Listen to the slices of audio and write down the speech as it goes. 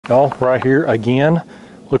Y'all, right here again,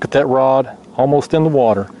 look at that rod, almost in the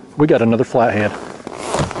water. We got another flathead.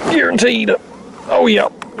 Guaranteed. Oh,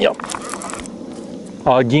 yep.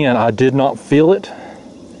 Again, I did not feel it.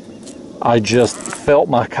 I just felt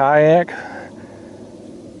my kayak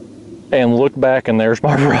and looked back, and there's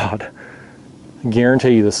my rod.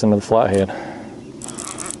 Guarantee you this is another flathead.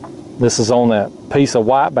 This is on that piece of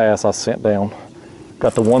white bass I sent down.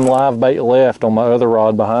 Got the one live bait left on my other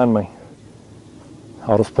rod behind me.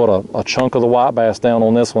 I'll just put a chunk of the white bass down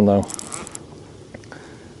on this one though.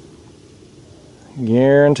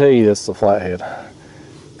 Guarantee this is a flathead.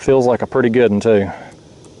 Feels like a pretty good one too.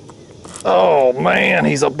 Oh man,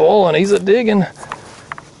 he's a bullin', he's a digging.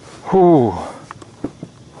 Whew.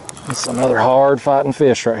 It's another hard fighting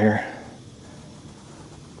fish right here.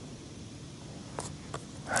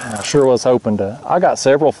 I sure was hoping to. I got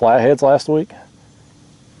several flatheads last week.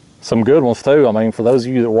 Some good ones too. I mean, for those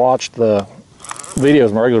of you that watched the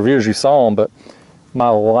videos, my regular viewers, you saw them, but my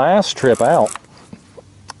last trip out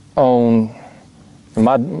on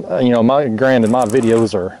my, granted my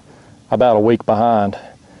videos are about a week behind,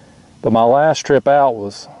 but my last trip out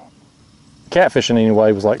was catfishing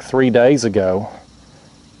anyway, was like 3 days ago,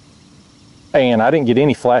 and I didn't get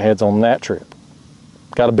any flatheads on that trip.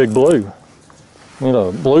 Got a big blue,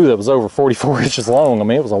 blue that was over 44 inches long. I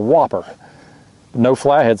mean, it was a whopper. No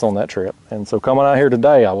flatheads on that trip. And so coming out here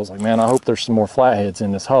today, I was like, man, I hope there's some more flatheads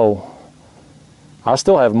in this hole. I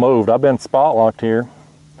still have moved. I've been spot locked here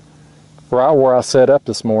right where I set up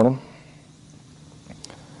this morning.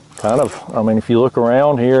 Kind of, I mean, if you look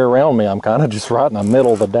around here around me, I'm kind of just right in the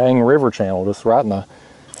middle of the dang river channel, just right in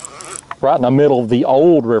the middle of the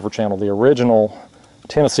old river channel, the original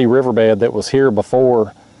Tennessee riverbed that was here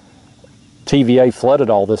before TVA flooded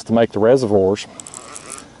all this to make the reservoirs.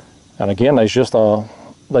 And again, there's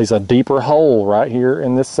a deeper hole right here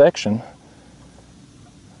in this section.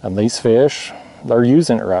 And these fish, they're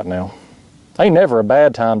using it right now. Ain't never a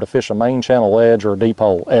bad time to fish a main channel ledge or a deep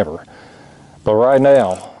hole, ever. But right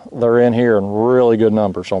now, they're in here in really good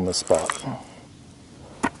numbers on this spot.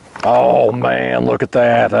 Oh man, look at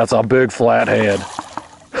that. That's a big flathead.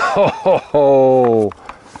 Oh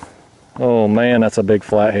man, that's a big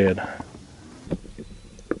flathead.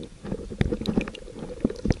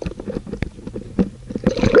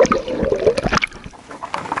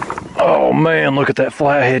 Oh man, look at that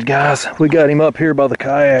flathead, guys. We got him up here by the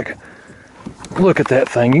kayak. Look at that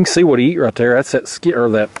thing. You can see what he eat right there. That's that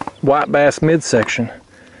that white bass midsection.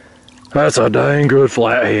 That's a dang good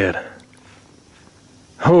flathead.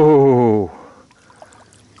 Oh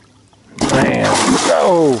man.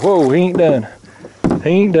 Oh, whoa, he ain't done. He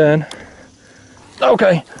ain't done.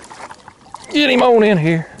 Okay. Get him on in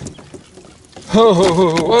here.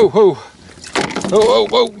 Oh,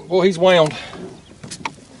 boy, he's wound.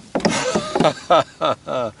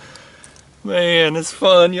 Man, it's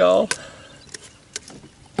fun, y'all.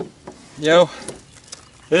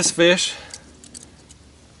 This fish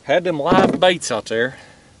had them live baits out there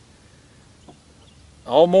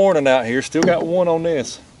all morning out here. Still got one on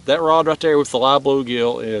this. That rod right there with the live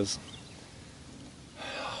bluegill is,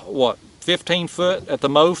 what, 15 foot at the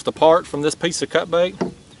most apart from this piece of cut bait.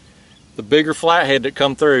 The bigger flathead that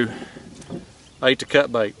come through ate the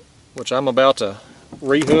cut bait, which I'm about to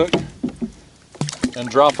rehook and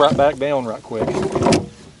drop right back down right quick.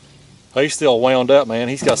 He's still wound up, man.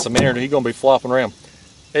 He's got some energy. He's gonna be flopping around.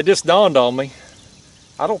 It just dawned on me,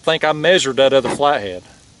 I don't think I measured that other flathead.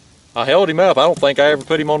 I held him up. I don't think I ever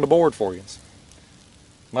put him on the board for you.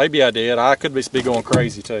 Maybe I did. I could be going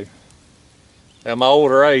crazy too. At my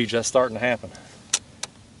older age, that's starting to happen.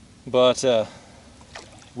 But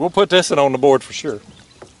we'll put this one on the board for sure.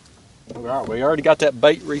 All right, we already got that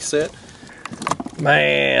bait reset.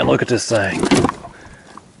 Man, look at this thing.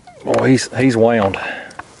 Boy, he's wound.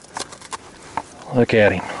 Look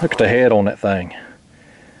at him. Look at the head on that thing.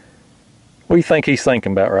 What do you think he's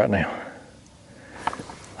thinking about right now?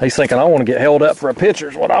 He's thinking, I want to get held up for a picture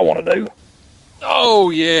is what I want to do. Oh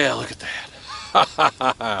yeah, look at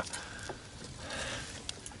that.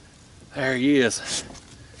 There he is.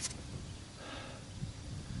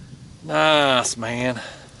 Nice, man.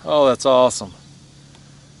 Oh, that's awesome.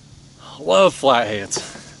 Love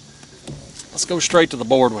flatheads. Let's go straight to the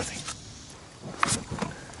board with him.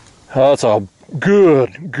 Oh, that's a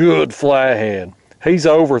good flathead. He's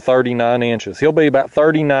over 39 inches. He'll be about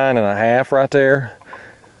 39 and a half right there.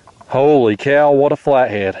 Holy cow, what a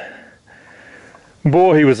flathead.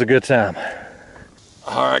 Boy, he was a good time.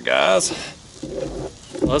 All right, guys.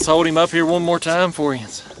 Let's hold him up here one more time for you.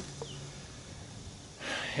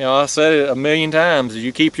 I said it a million times. If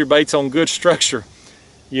you keep your baits on good structure,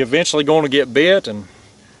 you're eventually going to get bit, and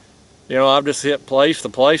You know, I've just hit place to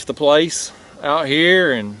place to place out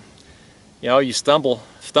here, and you know, you stumble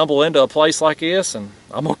into a place like this, and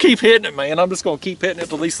I'm gonna keep hitting it, man. I'm just gonna keep hitting it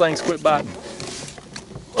till these things quit biting.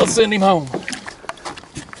 Let's send him home.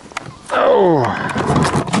 Oh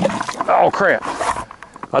crap.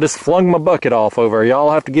 I just flung my bucket off over.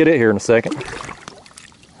 Y'all have to get it here in a second.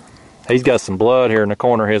 He's got some blood here in the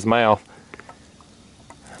corner of his mouth.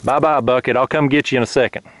 Bye-bye, bucket. I'll come get you in a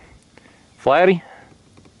second. Flatty,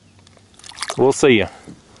 we'll see you.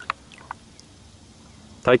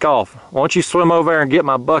 Take off. Why don't you swim over there and get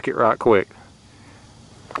my bucket right quick?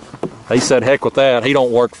 He said, heck with that. He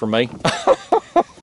don't work for me.